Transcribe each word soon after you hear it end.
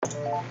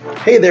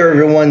Hey there,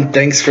 everyone.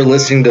 Thanks for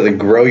listening to the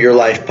Grow Your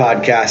Life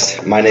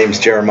podcast. My name's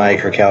Jeremiah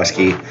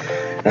Krakowski.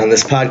 And on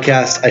this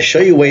podcast, I show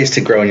you ways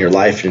to grow in your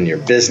life and in your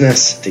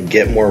business to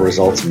get more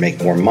results and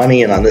make more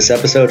money. And on this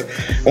episode,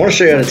 I want to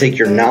show you how to take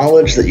your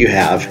knowledge that you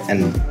have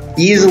and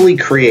easily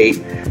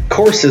create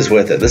courses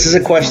with it. This is a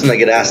question I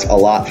get asked a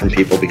lot from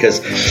people because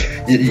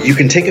you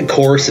can take a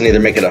course and either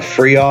make it a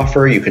free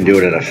offer, you can do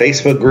it in a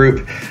Facebook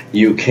group,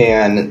 you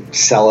can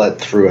sell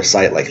it through a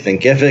site like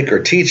Thinkific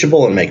or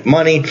Teachable and make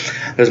money.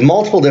 There's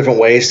multiple different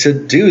ways to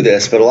do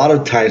this, but a lot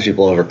of times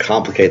people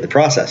overcomplicate the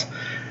process.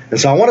 And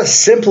so I want to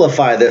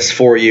simplify this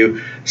for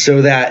you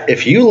so that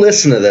if you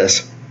listen to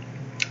this,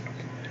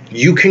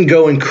 you can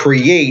go and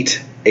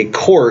create a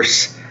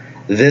course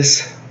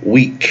this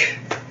week.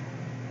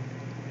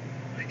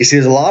 You see,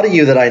 there's a lot of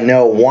you that I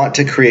know want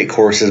to create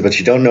courses, but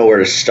you don't know where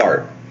to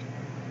start.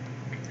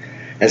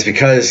 And it's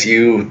because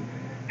you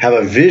have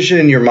a vision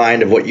in your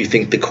mind of what you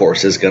think the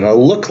course is going to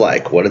look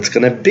like, what it's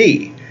going to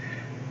be.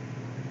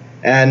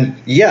 And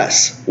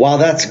yes, while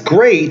that's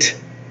great,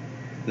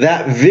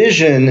 that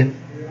vision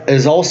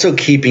is also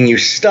keeping you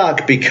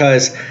stuck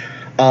because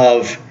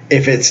of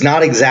if it's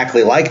not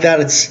exactly like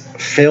that, it's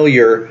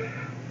failure.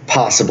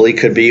 Possibly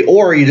could be,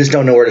 or you just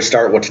don't know where to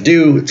start, what to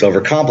do. It's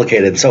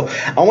overcomplicated. So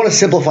I want to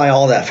simplify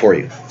all that for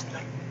you.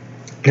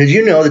 Did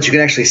you know that you can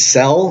actually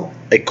sell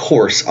a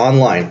course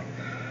online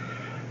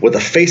with a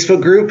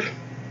Facebook group,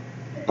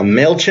 a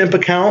MailChimp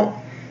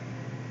account,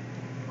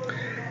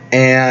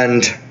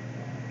 and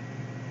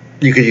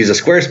you could use a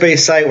Squarespace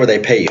site where they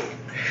pay you.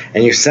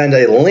 And you send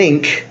a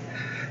link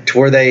to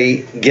where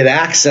they get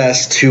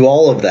access to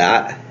all of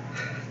that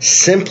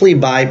simply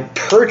by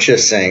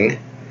purchasing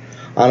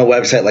on a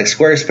website like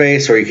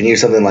Squarespace, or you can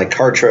use something like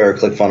Kartra or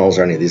ClickFunnels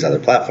or any of these other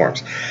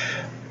platforms.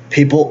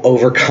 People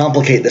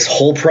overcomplicate this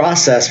whole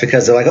process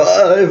because they're like,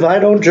 oh, if I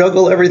don't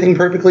juggle everything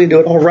perfectly and do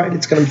it all right,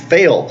 it's going to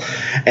fail.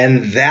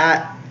 And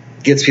that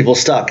gets people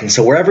stuck. And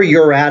so wherever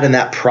you're at in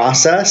that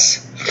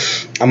process,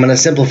 I'm going to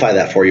simplify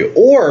that for you.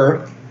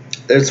 Or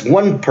there's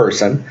one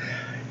person,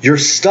 you're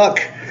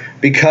stuck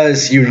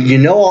because you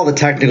know all the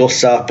technical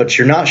stuff, but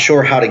you're not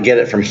sure how to get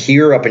it from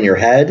here up in your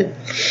head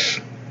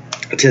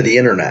to the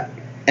internet.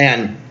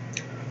 And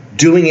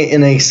doing it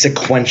in a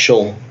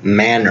sequential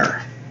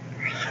manner,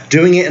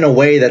 doing it in a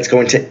way that's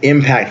going to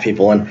impact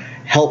people and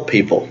help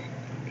people,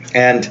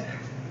 and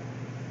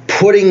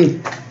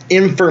putting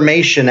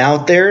information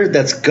out there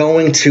that's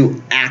going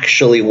to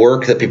actually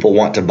work that people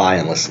want to buy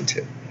and listen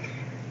to.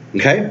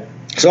 Okay?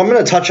 So I'm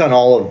going to touch on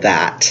all of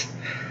that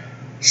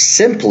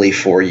simply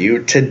for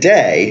you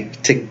today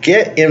to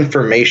get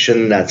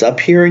information that's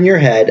up here in your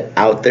head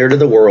out there to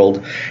the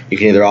world. You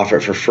can either offer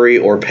it for free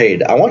or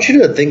paid. I want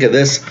you to think of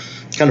this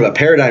kind of a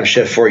paradigm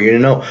shift for you. You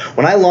know,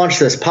 when I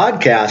launched this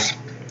podcast,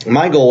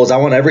 my goal was I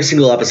want every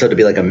single episode to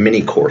be like a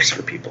mini course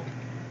for people.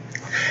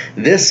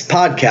 This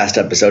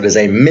podcast episode is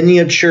a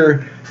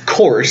miniature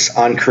course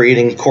on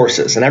creating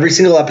courses. And every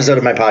single episode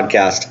of my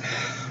podcast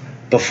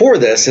before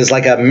this is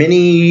like a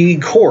mini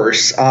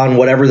course on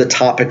whatever the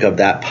topic of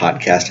that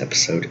podcast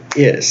episode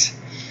is.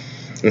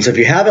 And so if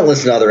you haven't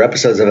listened to other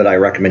episodes of it, I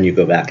recommend you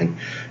go back and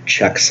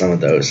check some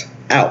of those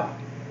out.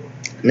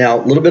 Now,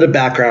 a little bit of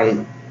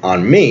background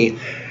on me.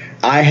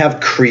 I have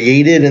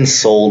created and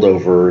sold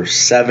over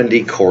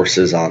 70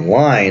 courses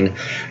online,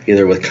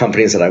 either with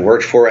companies that I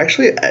worked for.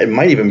 Actually, it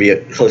might even be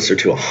closer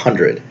to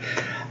 100.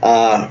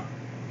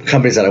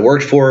 Companies that I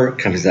worked for,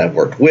 companies that I've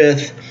worked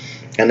with.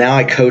 And now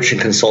I coach and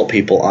consult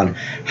people on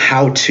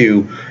how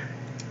to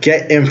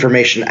get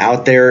information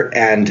out there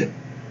and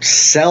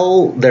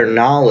sell their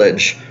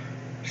knowledge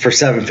for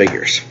 7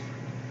 figures.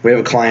 We have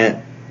a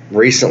client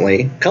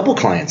recently, a couple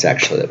clients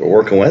actually that we're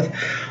working with,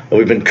 that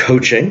we've been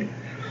coaching,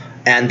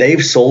 and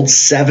they've sold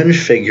 7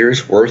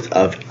 figures worth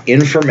of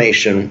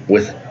information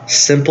with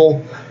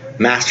simple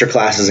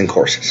masterclasses and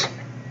courses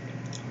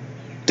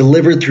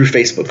delivered through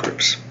Facebook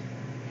groups.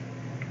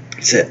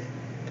 That's it.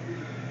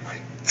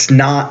 It's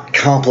not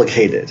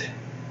complicated.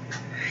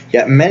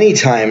 Yet many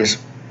times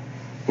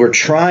we're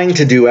trying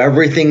to do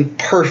everything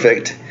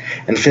perfect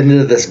and fit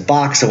into this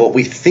box of what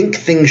we think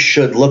things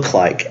should look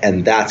like,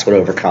 and that's what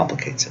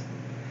overcomplicates it.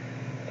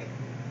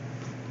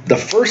 The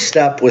first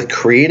step with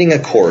creating a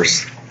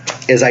course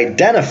is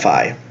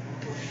identify.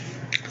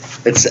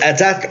 It's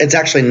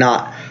actually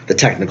not the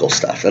technical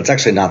stuff. That's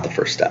actually not the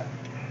first step.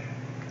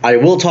 I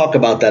will talk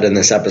about that in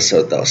this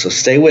episode, though, so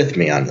stay with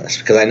me on this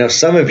because I know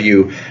some of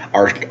you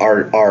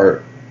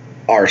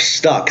are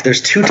stuck.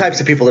 There's 2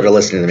 types of people that are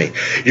listening to me.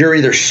 You're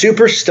either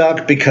super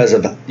stuck because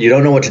of you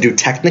don't know what to do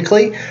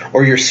technically,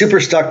 or you're super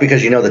stuck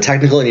because you know the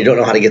technical and you don't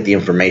know how to get the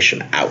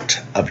information out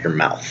of your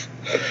mouth.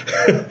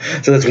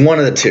 So that's one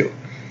of the 2.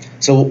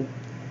 So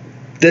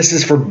this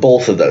is for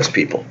both of those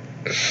people.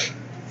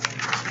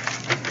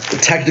 The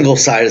technical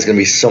side is going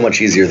to be so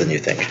much easier than you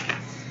think.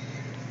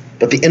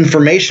 But the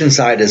information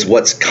side is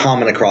what's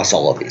common across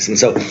all of these. And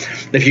so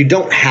if you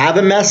don't have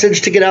a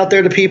message to get out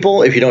there to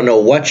people, if you don't know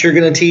what you're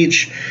going to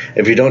teach,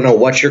 if you don't know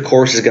what your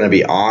course is going to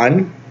be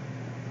on,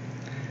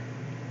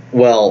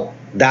 well,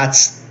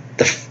 that's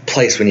the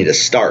place we need to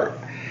start.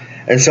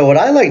 And so what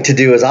I like to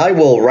do is I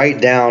will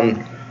write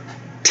down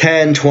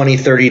 10, 20,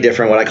 30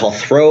 different what I call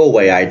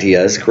throwaway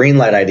ideas, green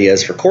light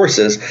ideas for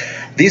courses.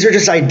 These are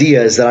just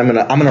ideas that I'm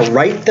gonna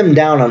write them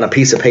down on a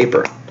piece of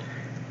paper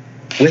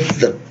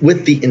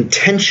with the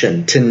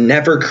intention to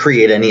never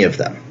create any of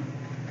them.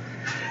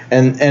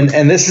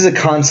 And this is a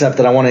concept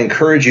that I want to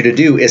encourage you to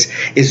do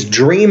is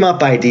dream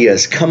up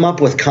ideas, come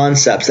up with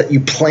concepts that you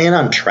plan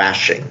on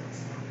trashing.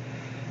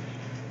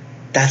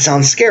 That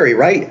sounds scary,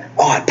 right?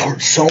 Oh, I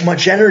poured so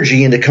much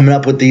energy into coming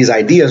up with these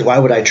ideas. Why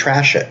would I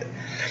trash it?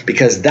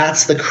 Because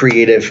that's the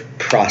creative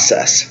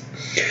process.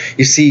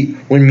 You see,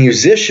 when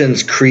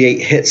musicians create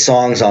hit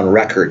songs on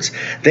records,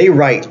 they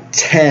write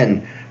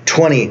 10,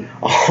 20,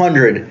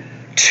 100,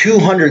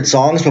 200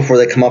 songs before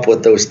they come up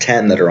with those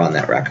 10 that are on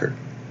that record.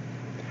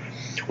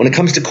 When it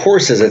comes to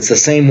courses, it's the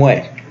same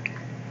way.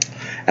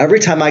 Every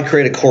time I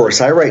create a course,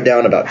 I write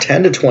down about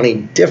 10 to 20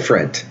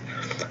 different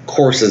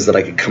courses that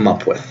I could come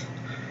up with.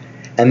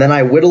 And then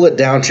I whittle it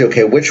down to,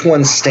 okay, which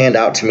ones stand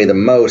out to me the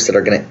most that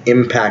are going to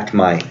impact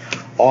my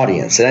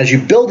audience? And as you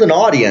build an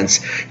audience,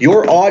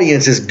 your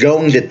audience is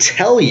going to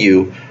tell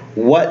you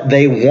what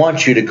they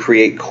want you to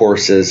create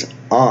courses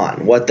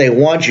on, what they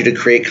want you to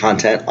create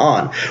content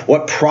on,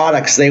 what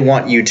products they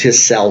want you to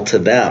sell to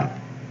them.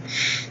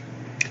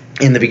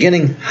 In the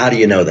beginning, how do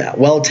you know that?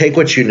 Well, take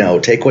what you know,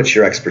 take what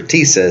your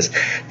expertise is,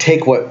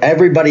 take what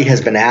everybody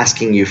has been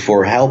asking you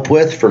for help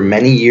with for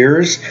many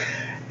years,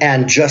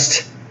 and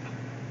just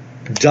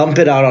dump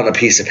it out on a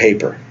piece of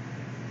paper.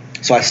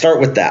 So I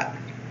start with that.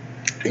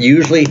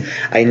 Usually,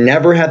 I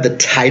never have the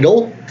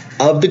title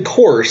of the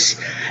course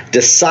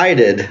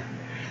decided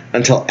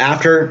until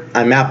after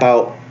I map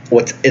out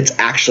what it's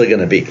actually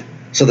going to be.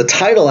 So the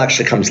title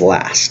actually comes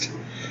last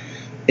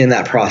in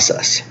that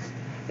process.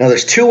 Now,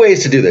 there's two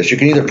ways to do this. You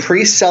can either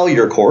pre-sell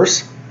your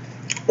course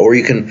or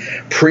you can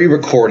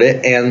pre-record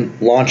it and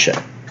launch it.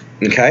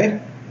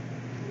 Okay?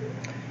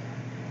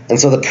 And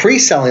so the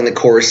pre-selling the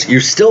course,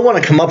 you still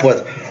want to come up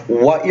with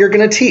what you're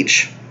going to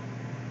teach.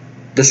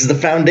 This is the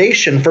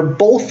foundation for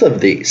both of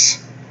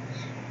these.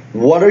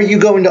 What are you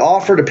going to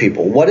offer to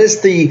people? What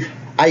is the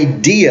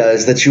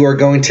ideas that you are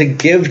going to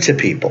give to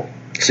people?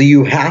 So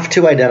you have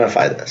to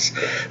identify this.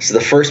 So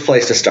the first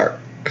place to start.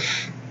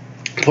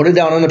 Put it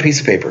down on a piece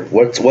of paper.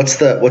 What's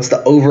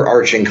the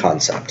overarching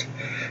concept?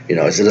 You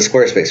know, is it a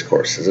Squarespace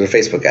course? Is it a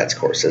Facebook ads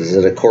course? Is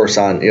it a course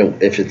on,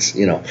 if it's,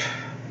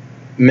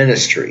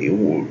 ministry,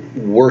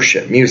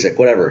 worship, music,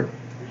 whatever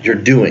you're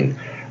doing?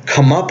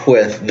 Come up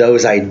with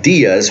those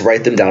ideas,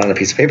 write them down on a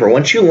piece of paper.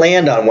 Once you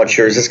land on what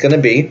yours is going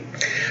to be,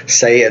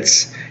 say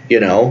it's,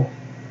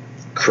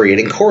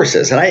 creating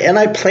courses. And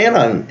I plan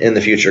on in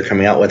the future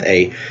coming out with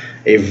a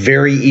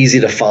very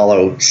easy to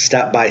follow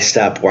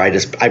step-by-step where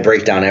I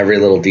break down every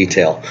little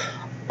detail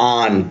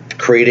on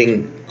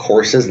creating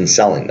courses and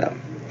selling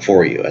them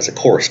for you as a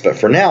course. But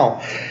for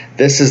now,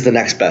 this is the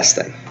next best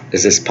thing,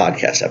 is this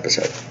podcast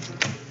episode.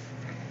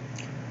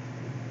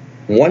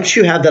 Once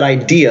you have that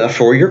idea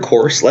for your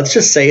course, let's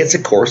just say it's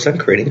a course on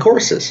creating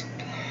courses.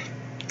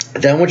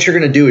 Then what you're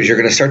going to do is you're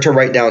going to start to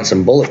write down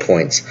some bullet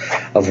points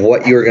of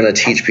what you're going to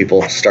teach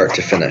people start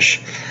to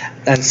finish.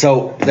 And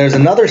so there's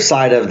another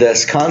side of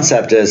this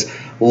concept is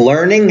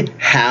learning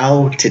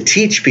how to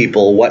teach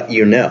people what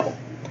you know.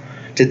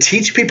 To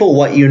teach people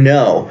what you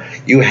know,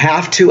 you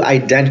have to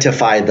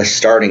identify the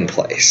starting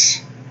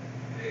place.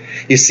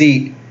 You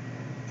see,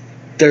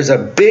 there's a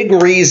big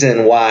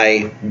reason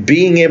why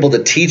being able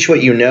to teach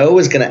what you know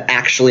is going to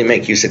actually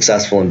make you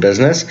successful in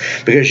business,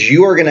 because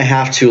you are going to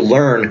have to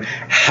learn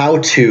how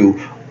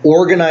to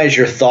organize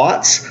your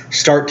thoughts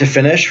start to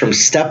finish from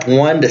step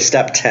 1 to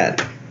step 10.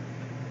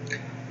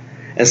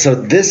 And so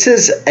this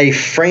is a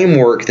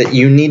framework that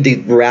you need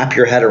to wrap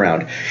your head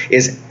around,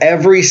 is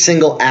every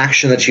single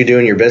action that you do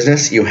in your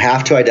business, you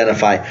have to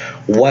identify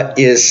what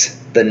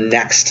is the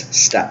next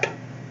step.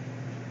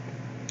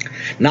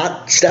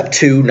 Not step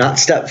 2, not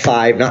step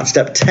 5, not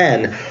step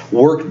 10.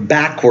 Work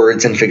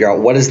backwards and figure out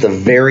what is the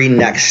very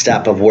next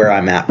step of where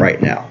I'm at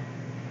right now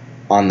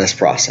on this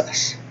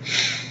process.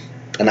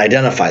 And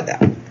identify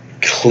that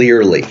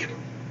clearly.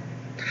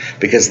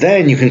 Because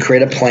then you can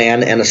create a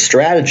plan and a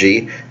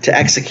strategy to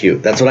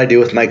execute. That's what I do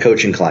with my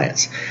coaching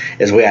clients,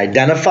 is we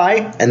identify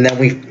and then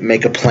we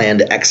make a plan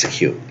to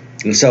execute.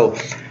 And so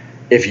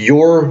if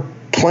your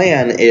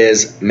plan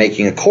is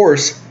making a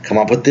course, come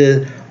up with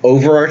the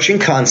overarching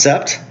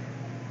concept,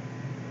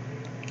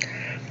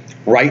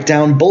 write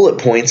down bullet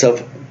points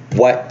of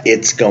what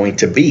it's going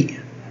to be,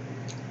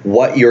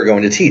 what you're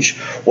going to teach.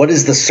 What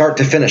is the start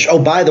to finish? Oh,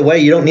 by the way,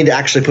 you don't need to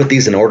actually put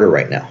these in order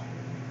right now.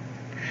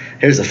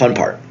 Here's the fun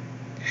part.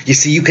 You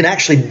see, you can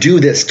actually do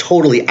this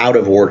totally out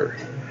of order.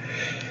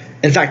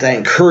 In fact, I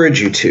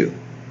encourage you to.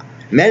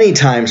 Many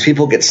times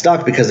people get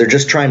stuck because they're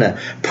just trying to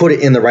put it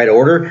in the right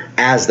order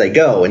as they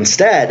go.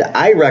 Instead,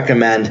 I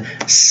recommend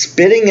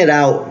spitting it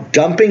out,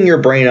 dumping your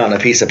brain on a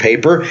piece of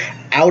paper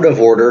out of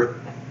order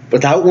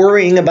without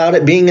worrying about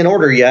it being in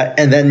order yet,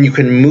 and then you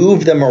can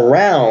move them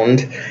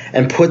around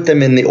and put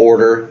them in the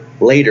order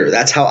later.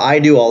 That's how I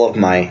do all of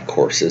my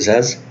courses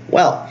as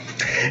Well,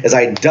 is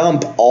I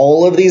dump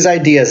all of these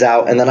ideas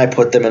out and then I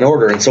put them in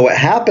order. And so what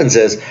happens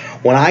is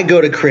when I go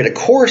to create a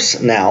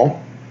course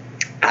now,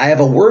 I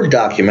have a Word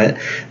document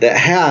that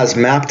has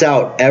mapped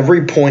out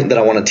every point that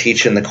I want to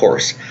teach in the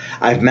course.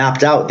 I've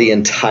mapped out the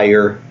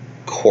entire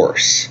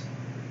course.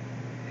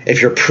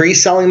 If you're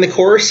pre-selling the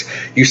course,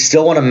 you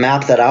still want to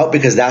map that out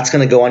because that's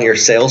going to go on your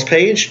sales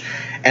page,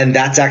 and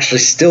that's actually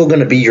still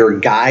going to be your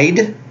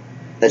guide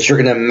that you're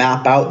going to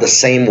map out the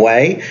same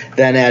way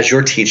than as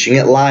you're teaching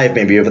it live,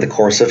 maybe over the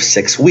course of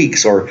 6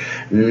 weeks or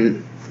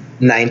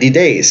 90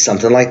 days,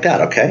 something like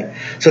that, okay?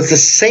 So it's the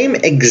same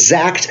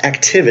exact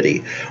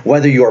activity,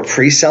 whether you're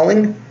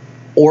pre-selling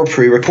or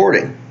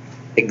pre-recording.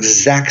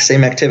 Exact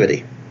same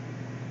activity.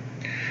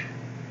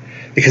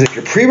 Because if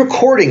you're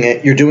pre-recording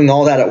it, you're doing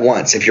all that at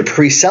once. If you're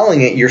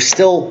pre-selling it, you're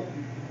still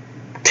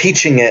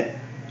teaching it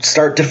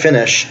start to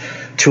finish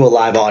to a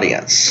live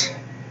audience,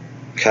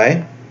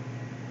 okay?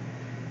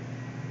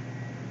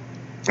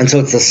 And so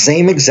it's the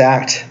same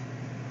exact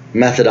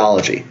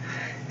methodology,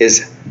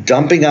 is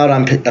dumping out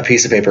on a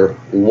piece of paper,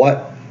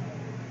 what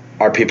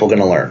are people going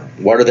to learn?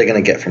 What are they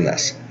going to get from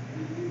this?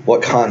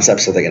 What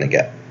concepts are they going to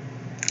get?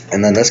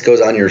 And then this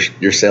goes on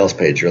your sales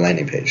page, your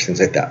landing page, things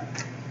like that.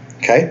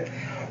 Okay?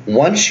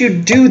 Once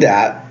you do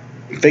that,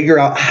 figure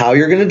out how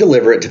you're going to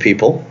deliver it to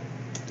people,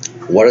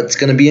 what it's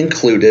going to be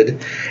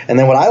included. And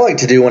then what I like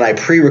to do when I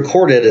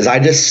pre-record it is I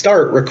just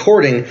start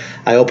recording.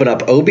 I open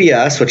up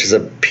OBS, which is a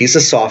piece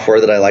of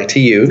software that I like to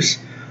use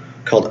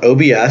called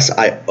OBS.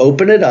 I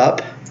open it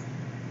up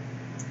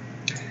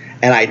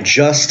and I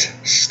just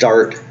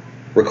start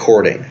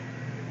recording.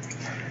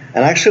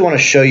 And I actually want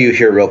to show you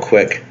here real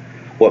quick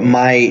what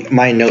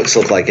my notes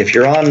look like. If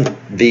you're on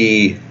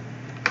the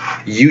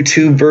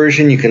YouTube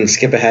version, you can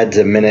skip ahead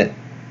to minute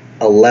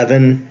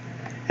 11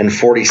 and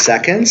 40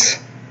 seconds.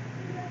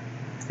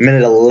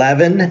 Minute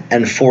 11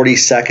 and 40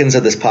 seconds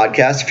of this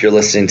podcast, if you're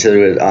listening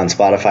to it on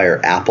Spotify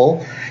or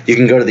Apple, you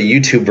can go to the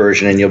YouTube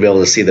version and you'll be able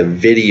to see the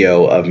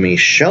video of me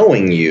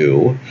showing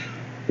you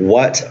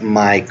what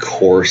my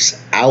course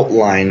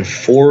outline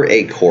for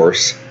a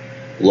course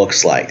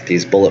looks like,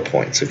 these bullet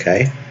points,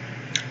 okay?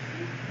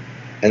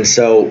 And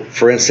so,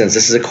 for instance,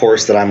 this is a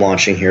course that I'm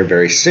launching here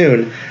very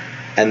soon,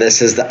 and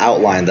this is the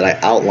outline that I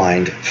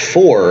outlined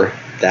for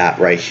that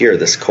right here,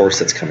 this course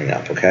that's coming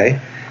up, okay?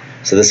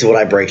 So this is what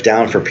I break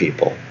down for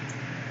people.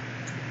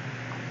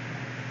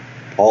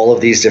 All of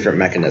these different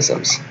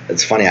mechanisms.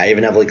 It's funny, I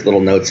even have like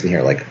little notes in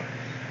here like,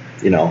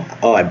 you know,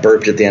 oh, I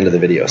burped at the end of the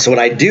video. So what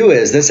I do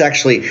is this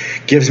actually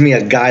gives me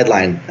a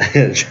guideline.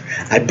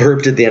 I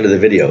burped at the end of the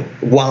video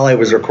while I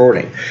was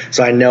recording.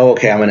 So I know,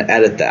 okay, I'm going to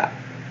edit that.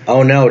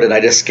 Oh no, did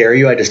I just scare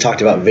you? I just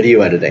talked about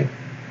video editing.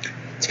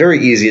 It's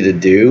very easy to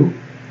do.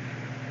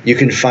 You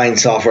can find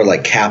software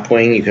like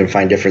Capwing. You can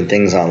find different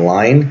things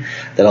online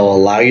that'll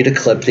allow you to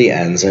clip the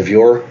ends of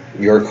your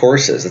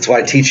courses. That's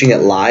why teaching it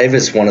live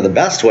is one of the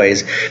best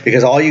ways,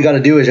 because all you got to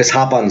do is just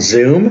hop on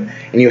Zoom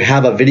and you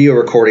have a video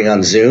recording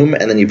on Zoom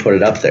and then you put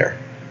it up there.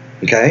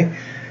 Okay?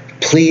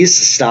 Please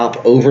stop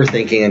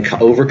overthinking and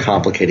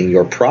overcomplicating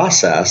your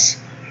process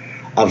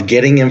of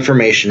getting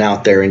information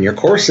out there in your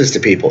courses to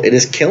people. It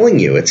is killing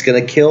you. It's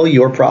going to kill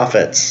your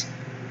profits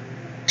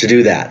to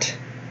do that.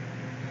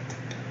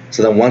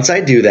 So then once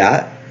I do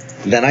that,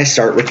 then I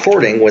start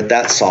recording with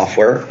that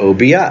software,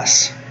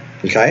 OBS.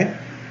 Okay?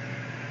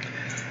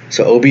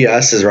 So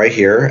OBS is right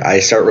here.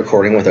 I start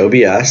recording with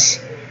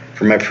OBS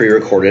for my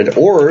pre-recorded.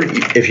 Or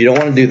if you don't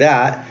want to do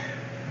that,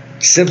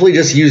 simply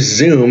just use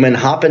Zoom and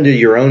hop into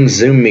your own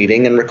Zoom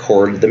meeting and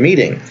record the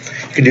meeting.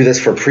 You can do this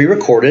for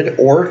pre-recorded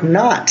or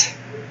not,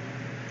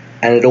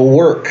 and it'll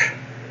work.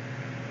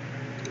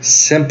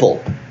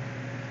 Simple.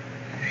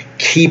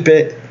 Keep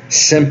it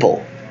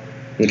simple.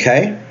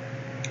 Okay?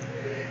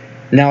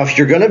 Now, if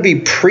you're going to be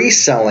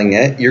pre-selling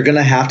it, you're going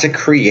to have to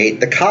create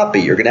the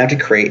copy. You're going to have to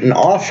create an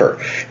offer.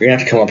 You're going to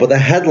have to come up with a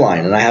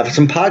headline. And I have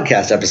some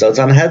podcast episodes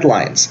on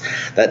headlines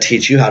that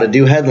teach you how to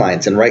do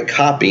headlines and write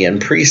copy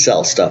and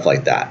pre-sell stuff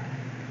like that.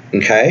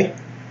 Okay?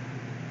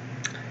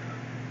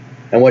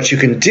 And what you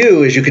can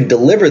do is you can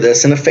deliver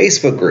this in a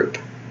Facebook group.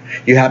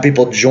 You have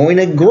people join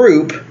a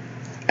group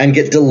and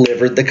get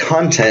delivered the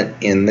content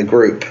in the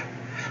group.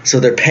 So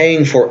they're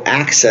paying for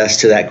access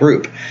to that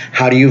group.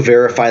 How do you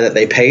verify that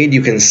they paid?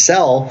 You can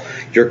sell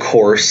your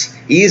course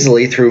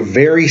easily through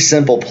very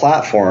simple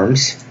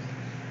platforms.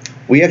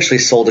 We actually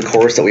sold a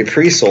course that we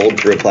pre-sold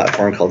through a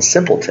platform called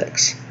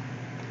SimpleTix.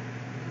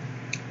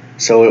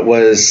 So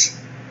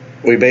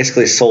we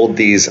basically sold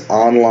these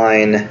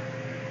online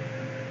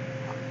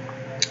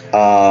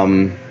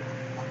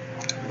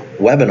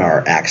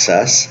webinar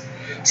access.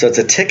 So it's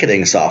a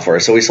ticketing software.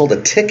 So we sold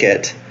a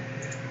ticket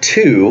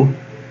to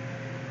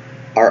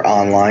our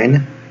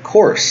online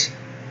course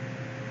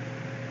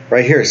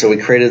right here. So we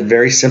created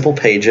very simple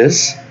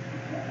pages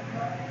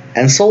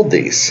and sold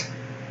these.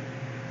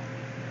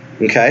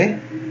 Okay?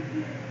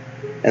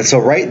 And so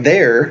right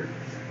there,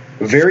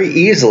 very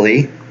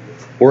easily,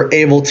 we're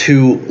able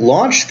to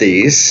launch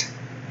these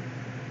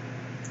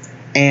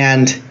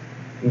and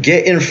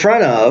get in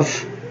front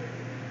of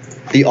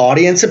the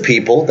audience of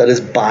people that is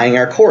buying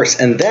our course.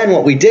 And then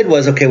what we did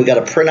was, okay, we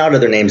got to print out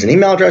their names and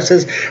email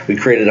addresses. We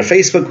created a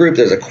Facebook group.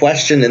 There's a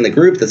question in the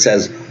group that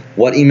says,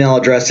 what email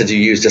address did you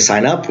use to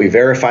sign up? We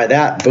verify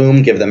that,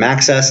 boom, give them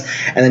access.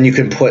 And then you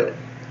can put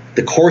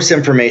the course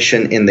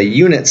information in the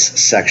units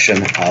section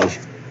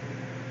of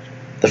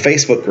the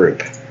Facebook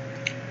group.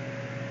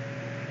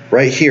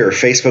 Right here,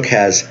 Facebook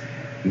has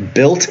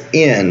built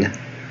in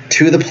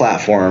to the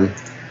platform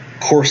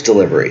course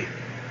delivery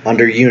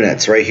under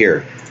units right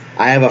here.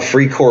 I have a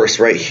free course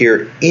right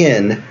here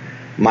in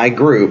my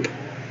group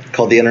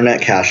called the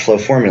Internet Cash Flow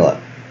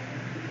Formula.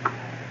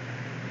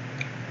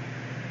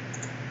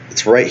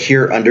 It's right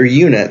here under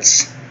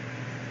units,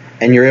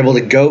 and you're able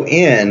to go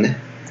in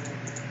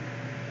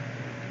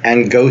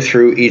and go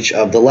through each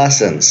of the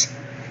lessons.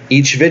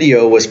 Each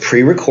video was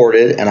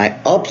pre-recorded and I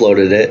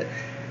uploaded it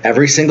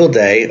every single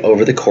day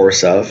over the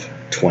course of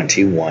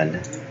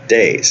 21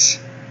 days.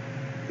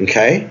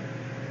 Okay?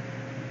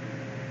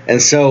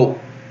 And so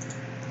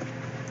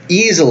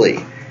easily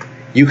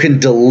you can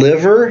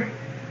deliver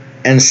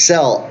and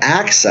sell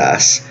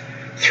access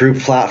through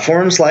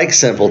platforms like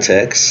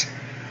SimpleTix,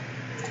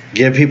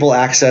 give people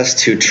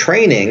access to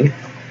training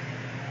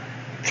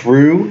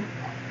through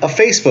a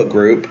Facebook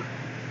group,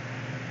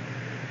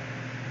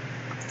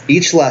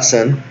 each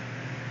lesson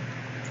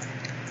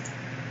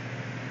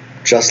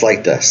just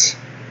like this,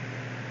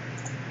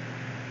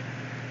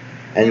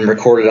 and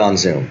record it on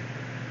Zoom.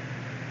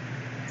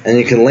 And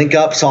you can link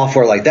up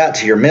software like that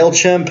to your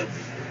MailChimp.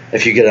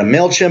 If you get a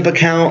MailChimp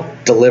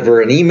account,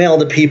 deliver an email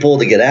to people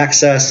to get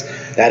access.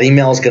 That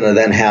email is going to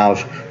then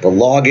have the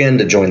login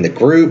to join the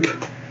group.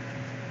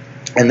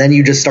 And then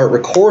you just start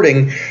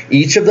recording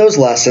each of those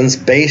lessons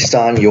based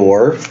on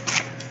your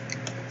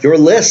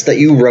list that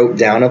you wrote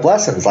down of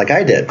lessons, like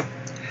I did.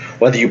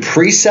 Whether you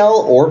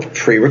pre-sell or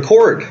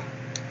pre-record,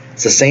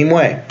 it's the same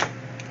way.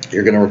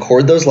 You're going to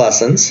record those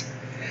lessons,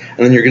 and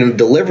then you're going to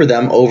deliver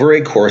them over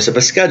a course of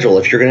a schedule.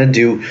 If you're going to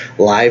do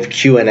live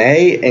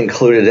Q&A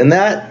included in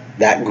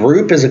that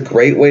group is a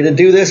great way to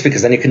do this,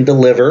 because then you can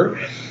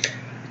deliver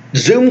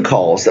Zoom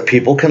calls that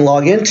people can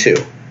log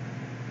into.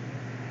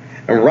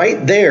 And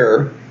right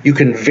there, you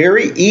can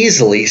very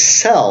easily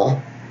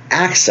sell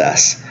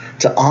access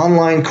to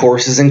online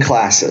courses and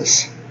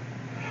classes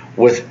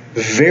with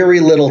very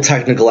little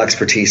technical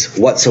expertise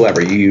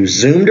whatsoever. You use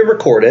Zoom to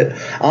record it.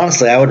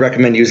 Honestly, I would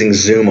recommend using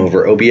Zoom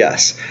over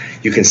OBS.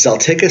 You can sell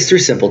tickets through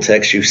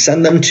SimpleTix. You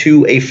send them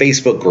to a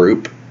Facebook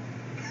group.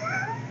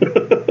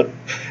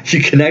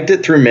 You connect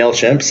it through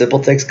MailChimp.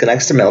 SimpleTix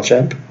connects to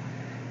MailChimp,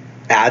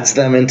 adds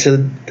them into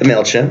the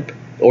MailChimp,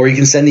 or you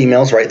can send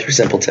emails right through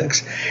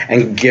SimpleTix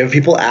and give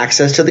people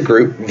access to the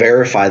group,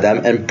 verify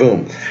them, and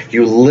boom.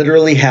 You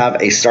literally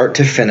have a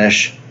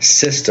start-to-finish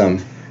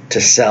system to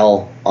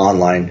sell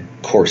online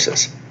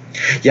courses.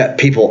 Yet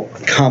people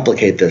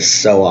complicate this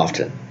so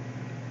often.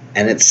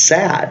 And it's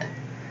sad,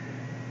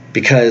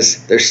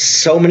 because there's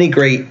so many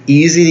great,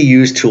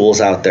 easy-to-use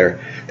tools out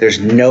there. There's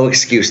no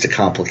excuse to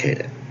complicate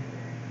it.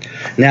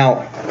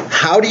 Now,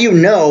 how do you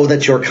know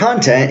that your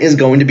content is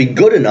going to be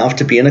good enough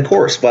to be in a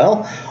course?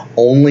 Well,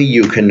 only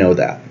you can know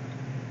that.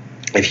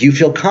 If you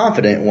feel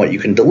confident in what you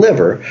can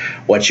deliver,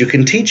 what you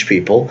can teach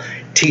people,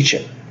 teach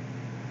it.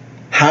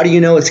 How do you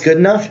know it's good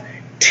enough?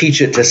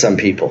 Teach it to some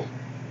people.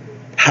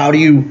 How do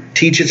you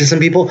teach it to some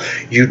people?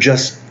 You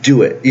just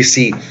do it. You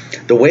see,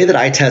 the way that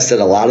I tested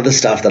a lot of the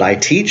stuff that I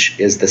teach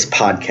is this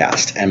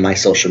podcast and my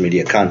social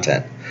media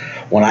content.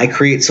 When I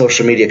create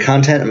social media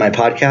content in my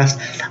podcast,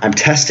 I'm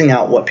testing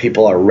out what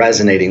people are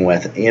resonating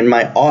with in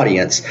my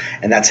audience,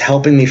 and that's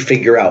helping me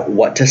figure out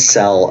what to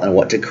sell and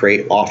what to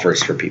create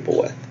offers for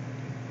people with.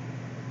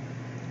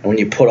 And when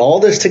you put all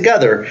this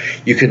together,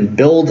 you can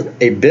build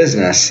a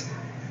business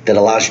that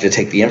allows you to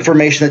take the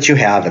information that you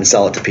have and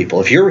sell it to people.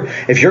 If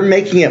you're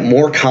making it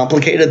more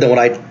complicated than what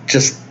I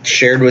just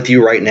shared with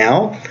you right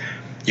now,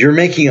 you're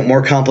making it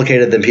more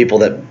complicated than people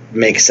that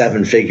make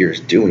 7 figures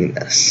doing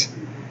this.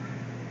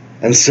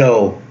 And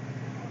so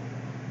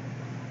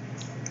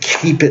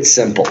keep it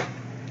simple.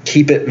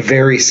 Keep it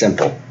very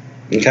simple.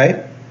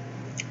 Okay?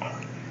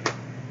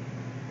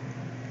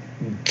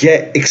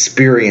 Get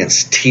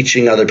experience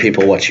teaching other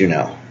people what you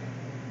know.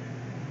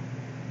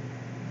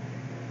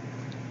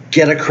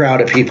 Get a crowd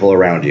of people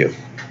around you.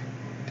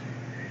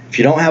 If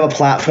you don't have a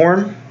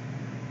platform,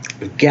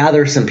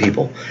 gather some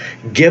people.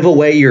 Give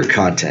away your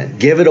content.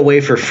 Give it away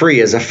for free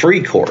as a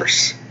free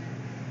course.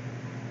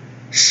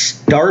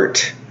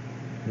 Start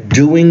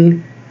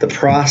doing the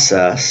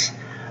process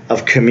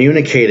of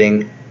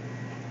communicating,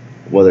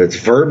 whether it's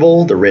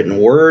verbal, the written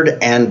word,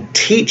 and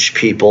teach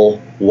people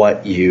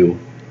what you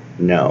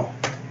know.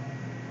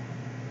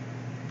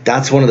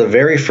 That's one of the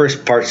very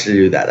first parts to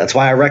do that. That's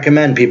why I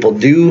recommend people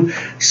do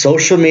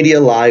social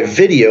media live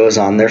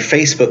videos on their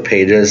Facebook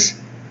pages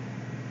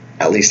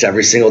at least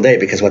every single day,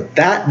 because what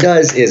that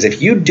does is,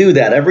 if you do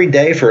that every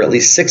day for at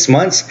least 6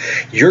 months,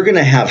 you're going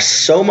to have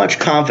so much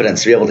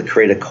confidence to be able to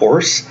create a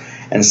course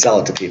and sell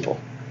it to people.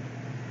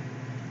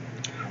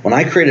 When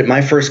I created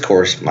my first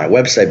course, my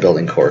website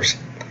building course,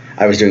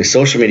 I was doing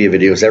social media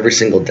videos every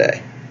single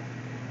day.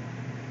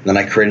 Then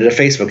I created a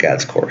Facebook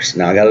ads course.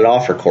 Now I got an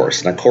offer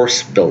course and a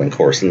course building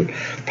course and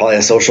probably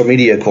a social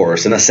media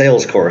course and a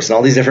sales course and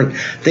all these different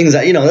things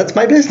that, that's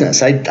my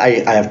business. I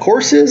have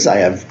courses, I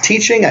have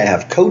teaching, I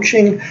have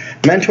coaching,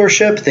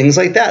 mentorship, things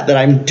like that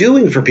I'm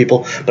doing for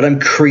people, but I'm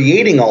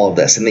creating all of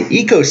this. And the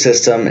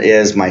ecosystem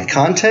is my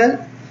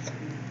content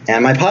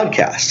and my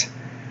podcast.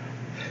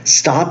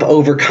 Stop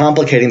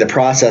overcomplicating the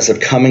process of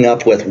coming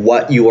up with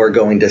what you are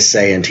going to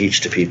say and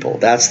teach to people.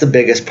 That's the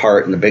biggest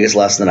part and the biggest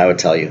lesson that I would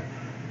tell you.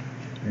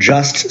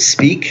 Just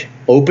speak,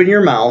 open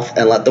your mouth,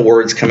 and let the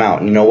words come out.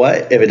 And you know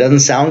what? If it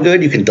doesn't sound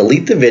good, you can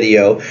delete the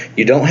video.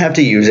 You don't have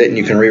to use it, and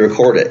you can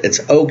re-record it.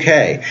 It's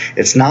okay.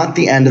 It's not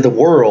the end of the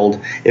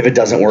world if it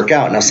doesn't work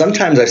out. Now,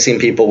 sometimes I've seen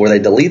people where they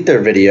delete their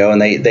video,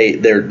 and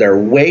they're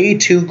way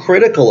too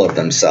critical of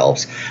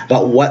themselves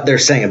about what they're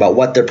saying, about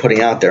what they're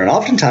putting out there. And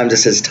oftentimes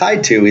this is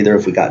tied to either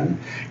if we got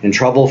in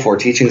trouble for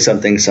teaching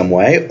something some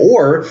way,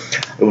 or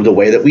the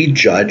way that we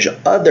judge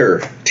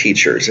other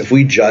teachers. If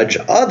we judge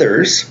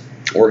others,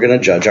 we're going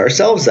to judge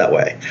ourselves that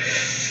way.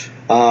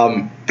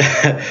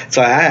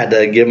 So I had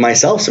to give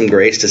myself some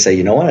grace to say,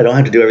 you know what, I don't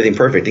have to do everything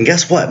perfect. And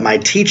guess what? My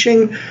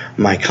teaching,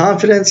 my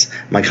confidence,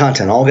 my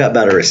content all got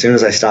better as soon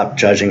as I stopped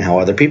judging how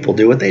other people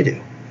do what they do.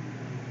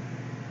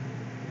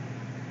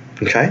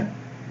 Okay?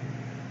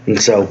 And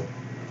so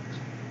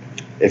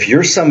if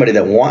you're somebody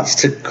that wants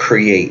to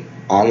create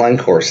online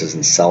courses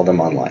and sell them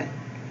online,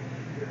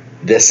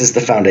 this is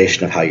the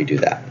foundation of how you do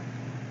that.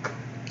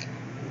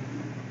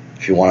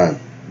 If you want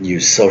to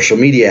use social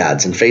media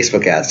ads and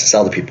Facebook ads to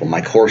sell to people,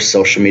 my course,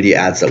 Social Media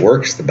Ads That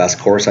Works, the best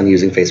course on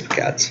using Facebook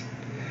ads.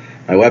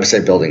 My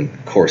website building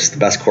course, the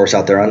best course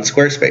out there on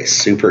Squarespace,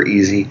 super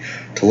easy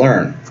to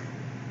learn.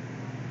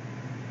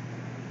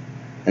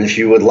 And if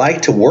you would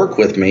like to work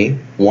with me,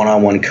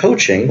 one-on-one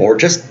coaching, or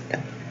just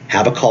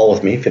have a call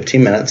with me,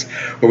 15 minutes,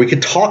 where we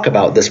could talk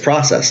about this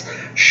process.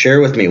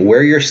 Share with me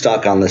where you're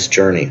stuck on this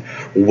journey,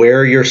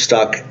 where you're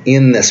stuck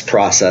in this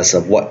process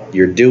of what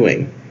you're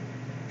doing.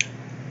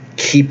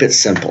 Keep it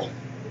simple.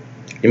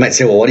 You might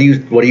say, well, what do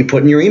you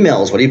put in your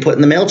emails? What do you put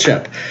in the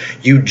MailChimp?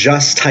 You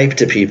just type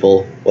to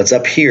people what's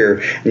up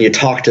here, and you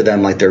talk to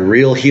them like they're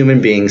real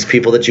human beings,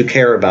 people that you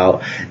care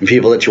about, and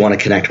people that you want to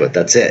connect with.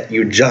 That's it.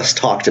 You just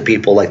talk to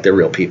people like they're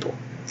real people.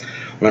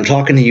 When I'm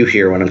talking to you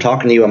here, when I'm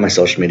talking to you on my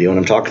social media, when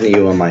I'm talking to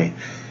you on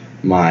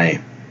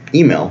my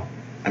email,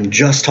 I'm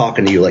just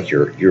talking to you like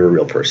you're a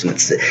real person.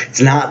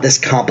 It's not this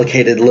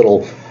complicated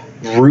little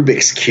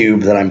Rubik's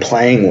Cube that I'm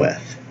playing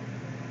with.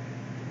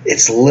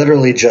 It's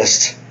literally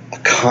just a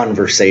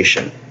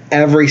conversation.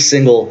 Every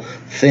single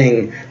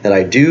thing that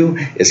I do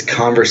is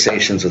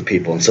conversations with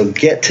people. And so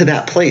get to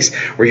that place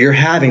where you're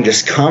having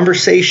just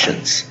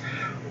conversations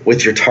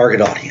with your target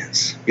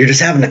audience. You're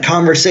just having a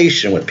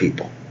conversation with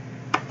people.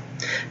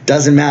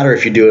 Doesn't matter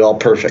if you do it all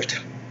perfect.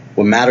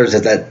 What matters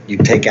is that you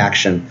take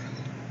action,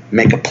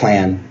 make a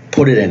plan,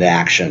 put it into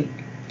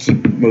action,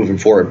 keep moving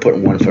forward,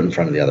 putting one foot in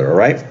front of the other, all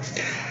right?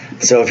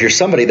 So if you're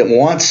somebody that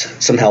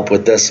wants some help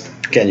with this,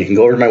 again, you can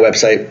go over to my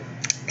website,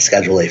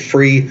 schedule a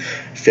free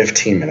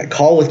 15-minute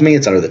call with me.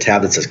 It's under the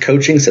tab that says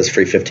coaching, says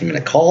free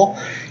 15-minute call.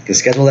 You can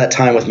schedule that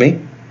time with me.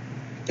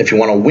 If you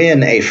want to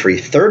win a free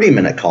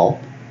 30-minute call,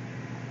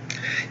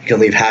 you can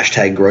leave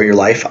hashtag Grow Your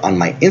Life on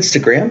my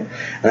Instagram,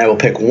 and I will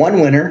pick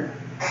one winner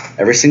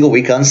every single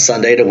week on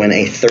Sunday to win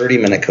a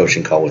 30-minute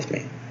coaching call with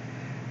me.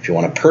 If you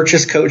want to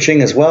purchase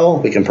coaching as well,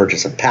 we can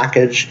purchase a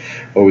package,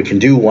 or we can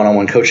do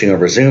one-on-one coaching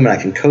over Zoom, and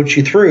I can coach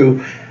you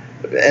through.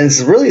 And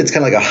it's kind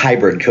of like a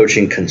hybrid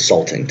coaching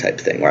consulting type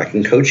thing, where I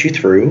can coach you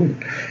through,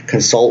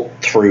 consult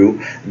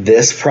through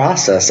this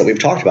process that we've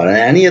talked about, and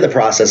any of the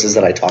processes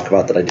that I talk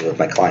about that I do with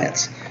my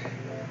clients.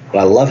 What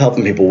I love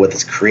helping people with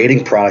is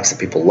creating products that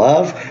people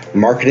love,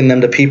 marketing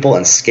them to people,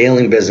 and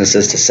scaling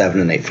businesses to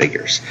 7 and 8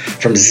 figures.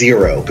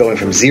 Going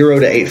from zero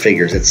to 8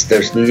 figures.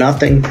 There's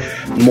nothing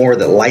more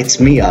that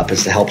lights me up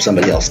is to help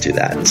somebody else do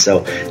that. And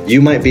so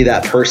you might be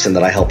that person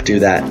that I help do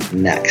that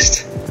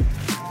next.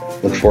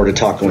 Look forward to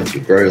talking with you.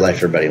 Grow your life,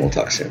 everybody, and we'll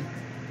talk soon.